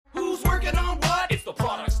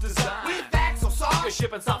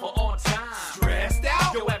shipping software on time. Stressed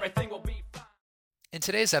out? Yo, everything will be fine. In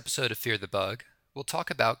today's episode of Fear the Bug, we'll talk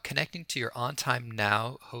about connecting to your OnTime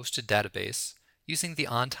Now hosted database using the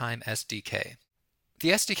OnTime SDK. The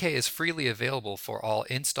SDK is freely available for all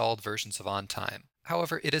installed versions of OnTime.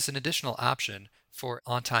 However, it is an additional option for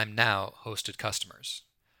OnTime Now hosted customers.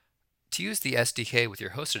 To use the SDK with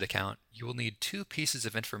your hosted account, you will need two pieces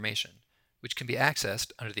of information, which can be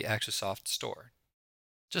accessed under the Axosoft store.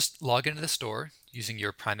 Just log into the store using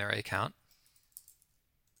your primary account.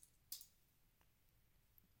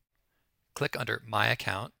 Click under My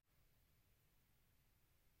Account.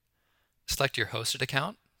 Select your hosted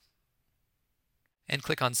account and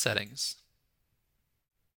click on Settings.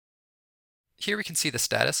 Here we can see the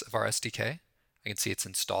status of our SDK. I can see it's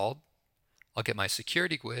installed. I'll get my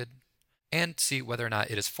security GUID and see whether or not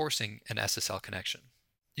it is forcing an SSL connection.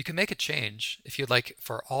 You can make a change if you'd like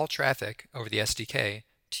for all traffic over the SDK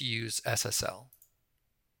to use SSL.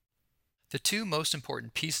 The two most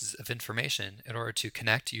important pieces of information in order to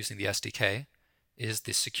connect using the SDK is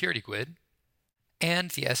the security GUID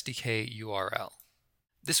and the SDK URL.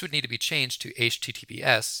 This would need to be changed to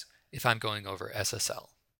HTTPS if I'm going over SSL.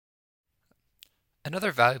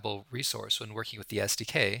 Another valuable resource when working with the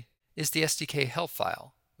SDK is the SDK help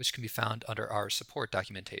file, which can be found under our support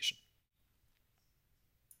documentation.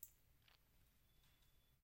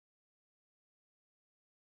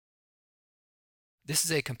 This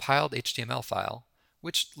is a compiled HTML file,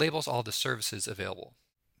 which labels all the services available.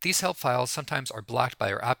 These help files sometimes are blocked by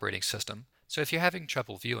your operating system, so if you're having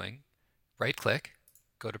trouble viewing, right-click,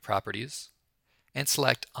 go to Properties, and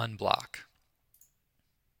select Unblock.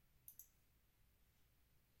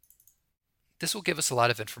 This will give us a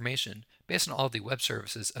lot of information based on all the web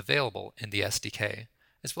services available in the SDK,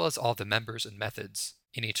 as well as all the members and methods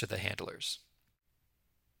in each of the handlers.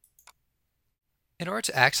 In order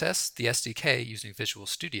to access the SDK using Visual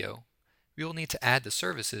Studio, we will need to add the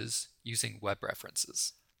services using web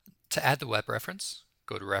references. To add the web reference,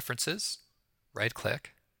 go to References,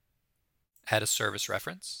 right-click, add a service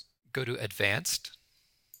reference, go to Advanced,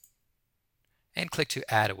 and click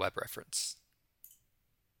to Add a web reference.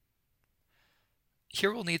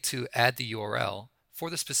 Here we'll need to add the URL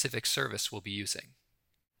for the specific service we'll be using.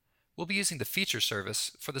 We'll be using the feature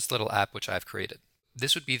service for this little app which I've created.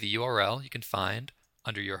 This would be the URL you can find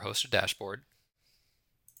under your hosted dashboard.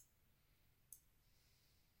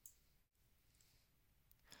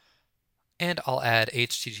 And I'll add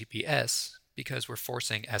HTTPS because we're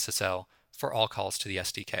forcing SSL for all calls to the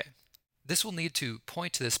SDK. This will need to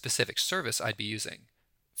point to the specific service I'd be using.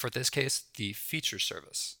 For this case, the feature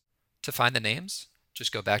service. To find the names,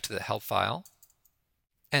 just go back to the help file.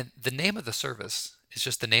 And the name of the service is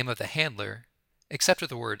just the name of the handler, except with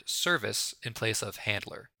the word service in place of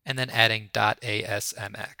handler, and then adding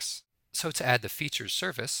 .asmx. So to add the features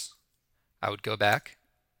service, I would go back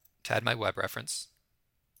to add my web reference,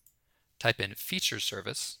 type in features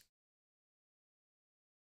service,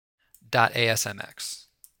 .asmx.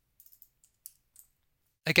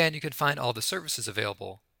 Again, you can find all the services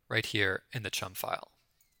available right here in the CHUM file.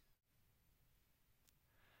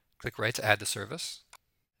 Click right to add the service,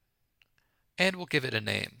 and we'll give it a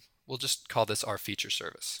name. We'll just call this our feature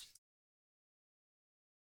service.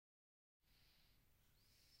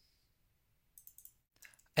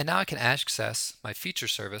 And now I can access my feature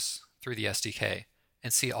service through the SDK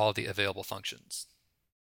and see all the available functions.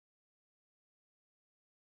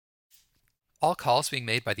 All calls being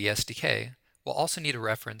made by the SDK will also need a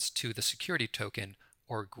reference to the security token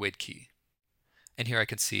or GUID key. And here I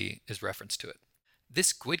can see is reference to it.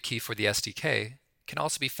 This GUID key for the SDK can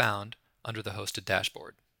also be found under the hosted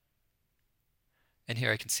dashboard. And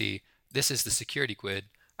here I can see this is the security GUID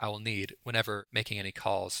I will need whenever making any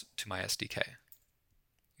calls to my SDK.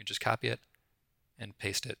 You can just copy it and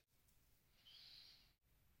paste it.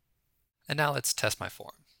 And now let's test my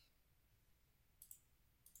form.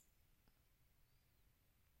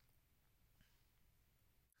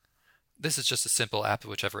 This is just a simple app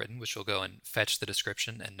which I've written, which will go and fetch the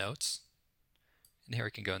description and notes. And here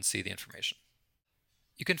we can go and see the information.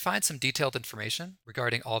 You can find some detailed information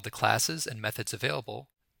regarding all the classes and methods available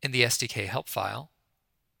in the SDK help file.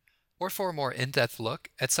 Or for a more in-depth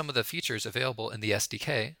look at some of the features available in the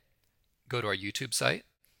SDK, go to our YouTube site,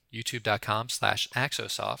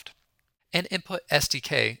 youtube.com/Axosoft, and input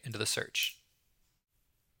SDK into the search.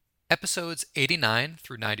 Episodes 89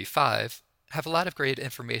 through 95 have a lot of great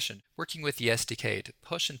information working with the SDK to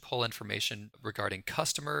push and pull information regarding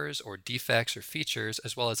customers or defects or features,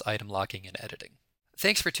 as well as item locking and editing.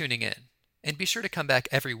 Thanks for tuning in, and be sure to come back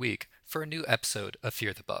every week for a new episode of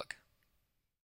Fear the Bug.